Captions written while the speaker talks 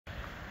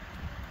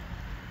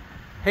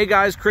Hey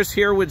guys, Chris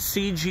here with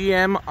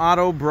CGM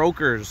Auto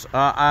Brokers.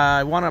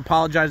 I want to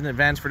apologize in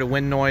advance for the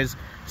wind noise.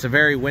 It's a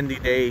very windy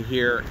day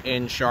here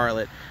in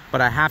Charlotte,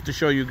 but I have to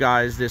show you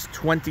guys this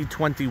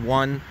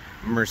 2021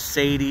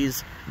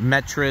 Mercedes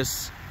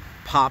Metris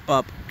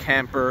pop-up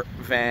camper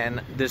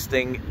van. This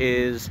thing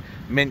is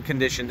mint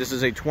condition. This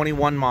is a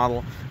 21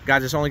 model.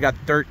 Guys, it's only got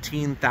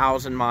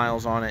 13,000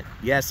 miles on it.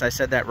 Yes, I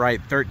said that right,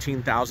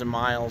 13,000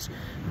 miles.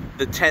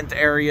 The tent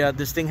area,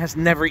 this thing has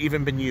never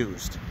even been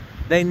used.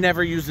 They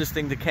never use this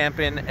thing to camp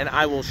in, and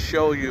I will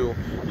show you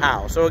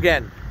how. So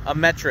again, a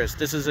Metris.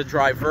 This is a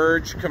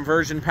Driverge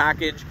conversion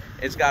package.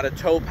 It's got a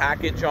tow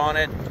package on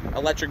it,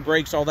 electric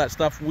brakes, all that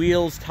stuff.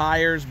 Wheels,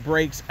 tires,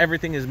 brakes,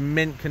 everything is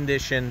mint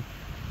condition.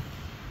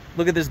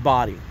 Look at this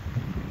body.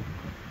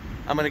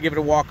 I'm gonna give it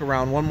a walk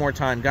around one more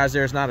time. Guys,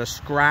 there's not a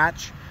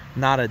scratch,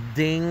 not a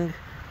ding,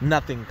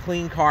 nothing.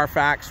 Clean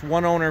Carfax,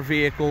 one owner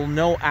vehicle,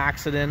 no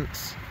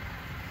accidents.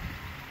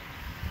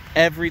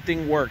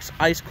 Everything works.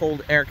 Ice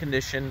cold air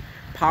condition,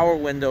 power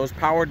windows,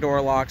 power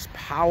door locks,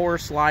 power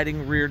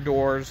sliding rear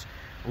doors,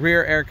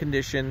 rear air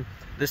condition.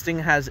 This thing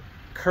has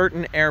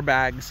curtain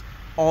airbags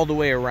all the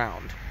way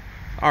around.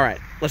 All right,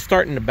 let's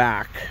start in the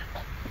back.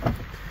 I'm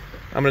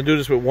gonna do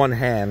this with one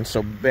hand,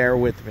 so bear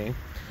with me.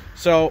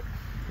 So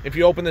if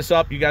you open this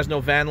up, you guys know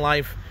van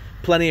life,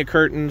 plenty of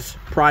curtains,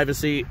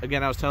 privacy.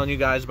 Again, I was telling you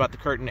guys about the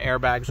curtain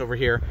airbags over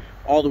here,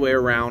 all the way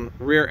around,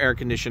 rear air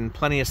condition,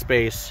 plenty of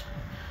space.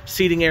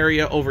 Seating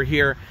area over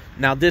here.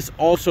 Now this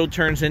also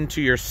turns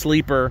into your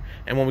sleeper,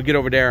 and when we get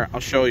over there I'll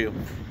show you.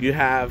 You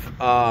have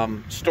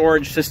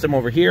storage system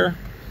over here.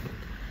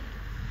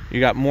 You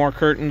got more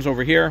curtains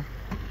over here,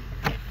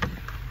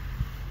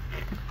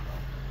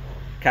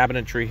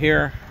 cabinetry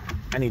here.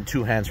 I need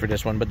two hands for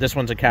this one, but this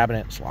one's a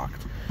cabinet, it's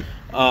locked.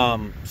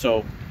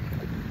 So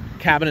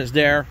cabinets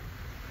there,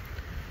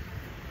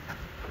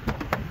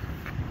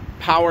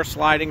 power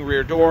sliding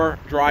rear door,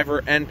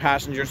 driver and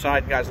passenger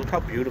side. Guys, look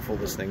how beautiful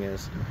this thing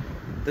is.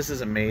 This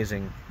is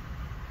amazing.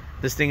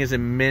 This thing is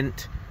in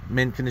mint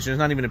condition. There's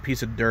not even a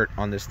piece of dirt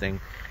on this thing.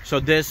 So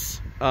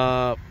this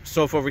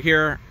sofa over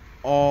here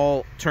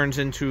all turns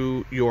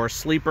into your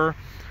sleeper.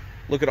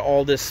 Look at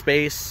all this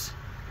space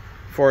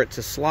for it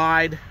to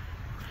slide.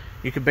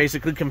 You can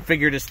basically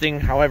configure this thing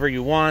however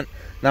you want.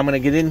 Now I'm going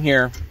to get in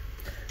here.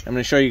 I'm going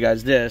to show you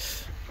guys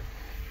this.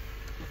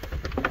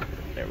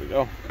 There we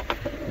go.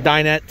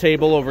 Dinette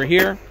table over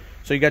here.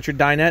 So you got your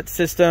dinette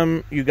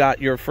system, you got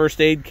your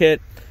first aid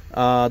kit,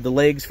 the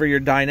legs for your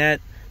dinette.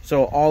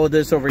 So all of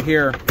this over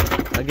here,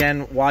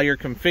 again, while you're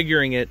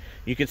configuring it,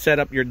 you can set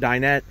up your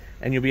dinette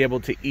and you'll be able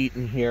to eat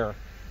in here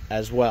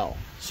as well.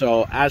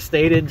 So as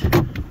stated,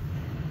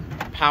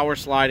 power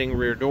sliding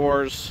rear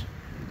doors,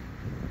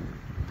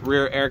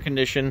 rear air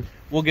condition.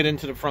 We'll get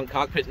into the front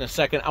cockpit in a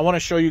second. I want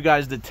to show you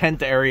guys the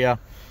tent area.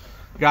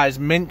 Guys,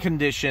 mint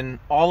condition,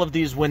 all of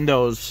these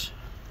windows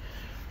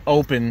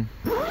open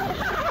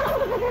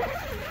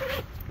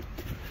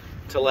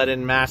to let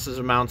in massive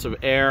amounts of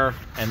air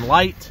and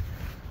light.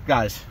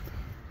 Guys,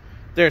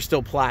 there's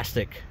still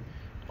plastic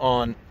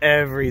on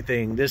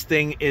everything. This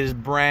thing is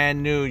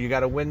brand new. You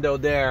got a window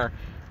there,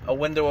 a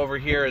window over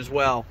here as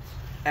well,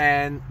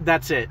 and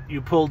that's it.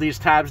 You pull these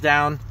tabs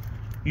down,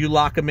 you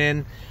lock them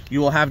in,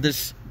 you will have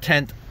this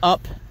tent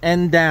up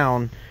and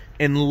down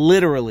in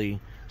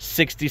literally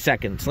 60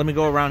 seconds. Let me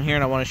go around here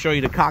and I want to show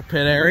you the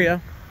cockpit area.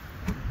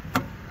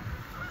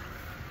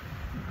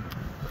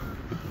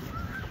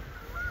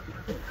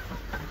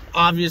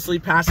 Obviously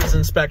passes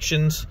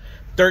inspections.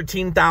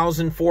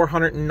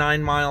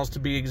 13,409 miles to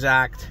be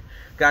exact.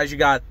 Guys, you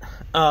got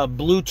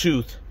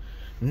Bluetooth,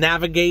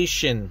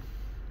 navigation,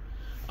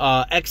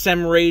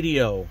 XM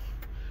radio,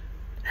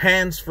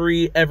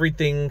 hands-free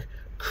everything,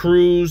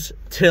 cruise,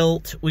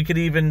 tilt. We could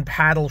even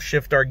paddle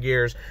shift our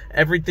gears.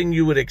 Everything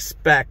you would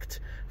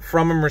expect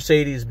from a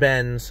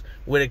Mercedes-Benz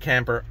with a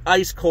camper.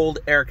 Ice cold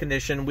air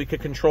condition. We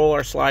could control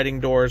our sliding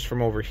doors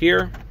from over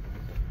here.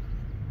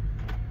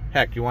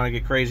 Heck, you want to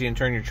get crazy and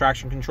turn your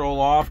traction control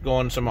off, go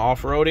on some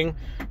off-roading,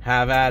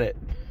 have at it.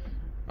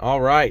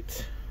 All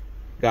right,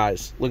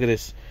 guys, look at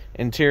this.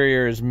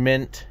 Interior is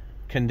mint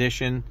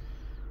condition.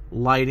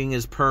 Lighting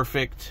is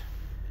perfect.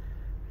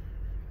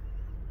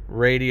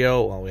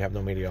 Radio, well, we have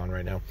no media on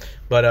right now,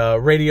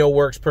 but radio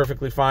works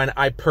perfectly fine.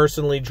 I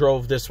personally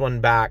drove this one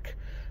back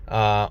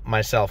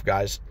myself,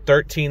 guys.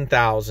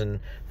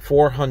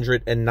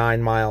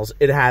 13,409 miles.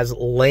 It has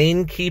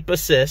lane keep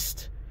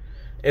assist.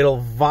 It'll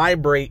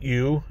vibrate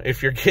you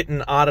if you're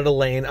getting out of the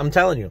lane. I'm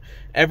telling you,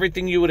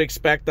 everything you would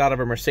expect out of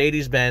a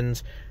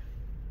Mercedes-Benz,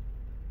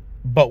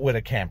 but with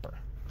a camper,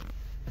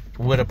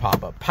 with a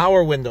pop-up.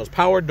 Power windows,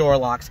 power door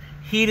locks,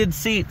 heated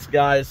seats,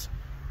 guys.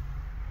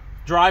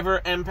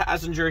 Driver and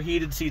passenger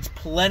heated seats,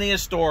 plenty of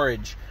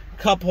storage,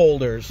 cup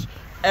holders,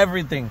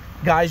 everything.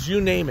 Guys,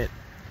 you name it.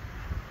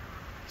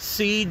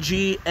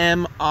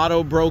 CGM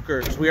Auto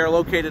Brokers. We are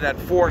located at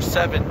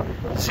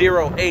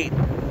 4708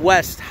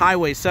 West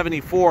Highway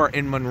 74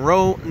 in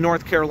Monroe,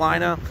 North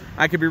Carolina.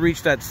 I can be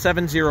reached at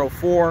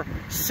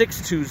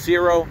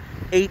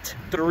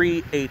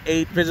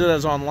 704-620-8388. Visit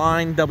us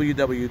online,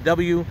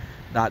 www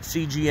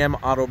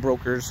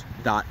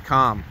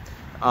www.cgmautobrokers.com.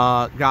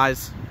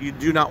 Guys, you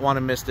do not want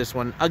to miss this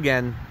one.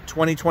 Again,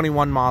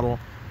 2021 model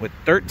with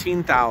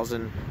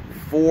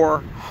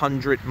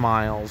 13,400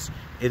 miles.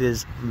 It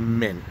is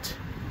mint.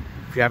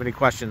 If you have any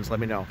questions, let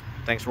me know.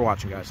 Thanks for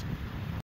watching, guys.